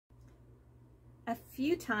a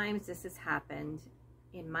few times this has happened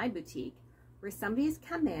in my boutique where somebody's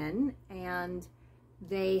come in and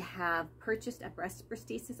they have purchased a breast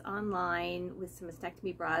prosthesis online with some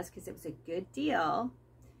mastectomy bras because it was a good deal.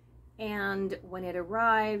 And when it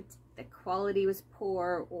arrived, the quality was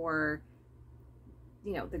poor, or,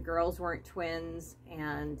 you know, the girls weren't twins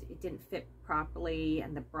and it didn't fit properly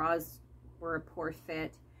and the bras were a poor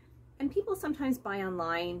fit. And people sometimes buy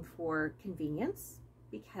online for convenience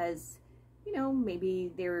because, you know,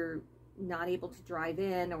 maybe they're not able to drive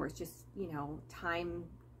in, or it's just, you know, time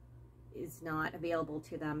is not available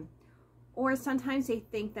to them. Or sometimes they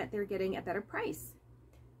think that they're getting a better price.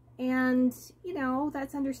 And, you know,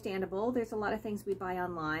 that's understandable. There's a lot of things we buy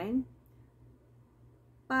online.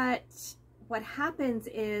 But what happens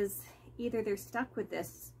is either they're stuck with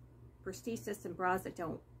this prosthesis and bras that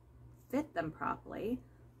don't fit them properly,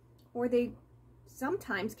 or they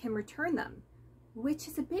sometimes can return them, which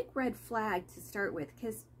is a big red flag to start with,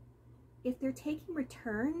 because if they're taking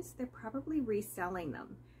returns, they're probably reselling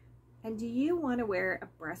them. And do you want to wear a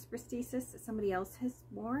breast prosthesis that somebody else has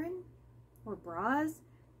worn, or bras?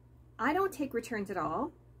 I don't take returns at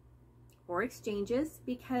all, or exchanges,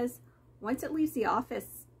 because once it leaves the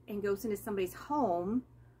office and goes into somebody's home,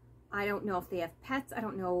 I don't know if they have pets. I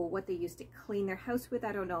don't know what they use to clean their house with.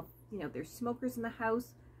 I don't know if, you know, there's smokers in the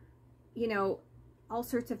house, you know, all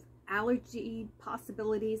sorts of allergy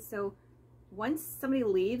possibilities. So once somebody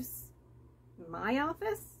leaves my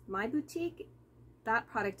office, my boutique, that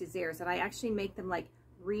product is theirs. And I actually make them like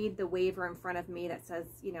read the waiver in front of me that says,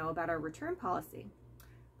 you know, about our return policy.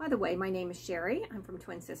 By the way, my name is Sherry. I'm from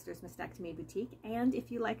Twin Sisters Mastectomy Boutique. And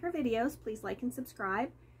if you like our videos, please like and subscribe,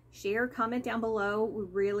 share, comment down below. We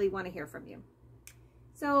really want to hear from you.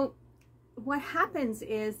 So what happens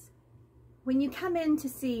is when you come in to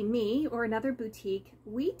see me or another boutique,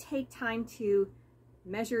 we take time to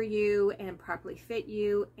measure you and properly fit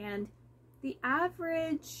you. And the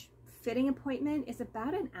average fitting appointment is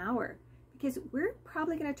about an hour, because we're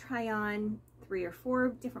probably going to try on 3 or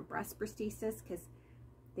 4 different breast prostheses, because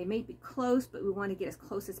they may be close, but we want to get as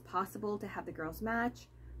close as possible to have the girls match.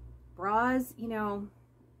 Bras, you know,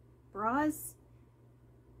 bras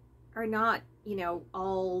are not, you know,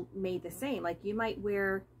 all made the same. Like you might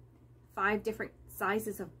wear 5 different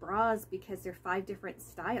sizes of bras because they're 5 different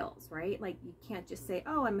styles, right? Like you can't just say,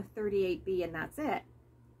 oh, I'm a 38B and that's it.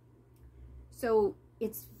 So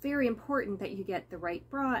it's very important that you get the right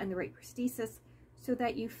bra and the right prosthesis so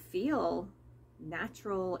that you feel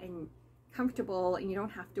natural and comfortable, and you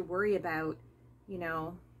don't have to worry about, you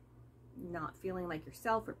know, not feeling like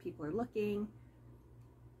yourself or people are looking.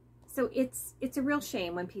 So it's a real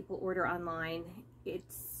shame when people order online. I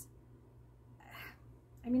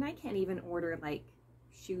mean, I can't even order like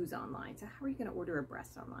shoes online, so how are you going to order a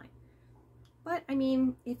breast online? But I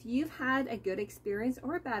mean, if you've had a good experience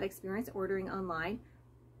or a bad experience ordering online,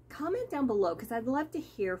 comment down below, because I'd love to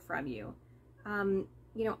hear from you.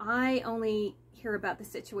 You know, I only hear about the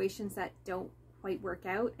situations that don't quite work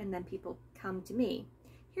out, and then people come to me.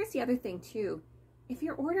 Here's the other thing too. If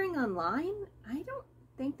you're ordering online, I don't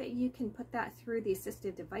think that you can put that through the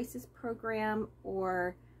assistive devices program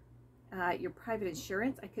or your private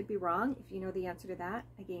insurance. I could be wrong. If you know the answer to that,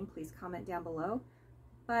 again, please comment down below.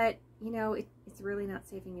 But, you know, it's really not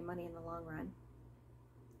saving you money in the long run.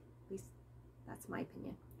 At least that's my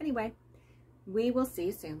opinion. Anyway, we will see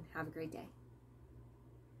you soon. Have a great day.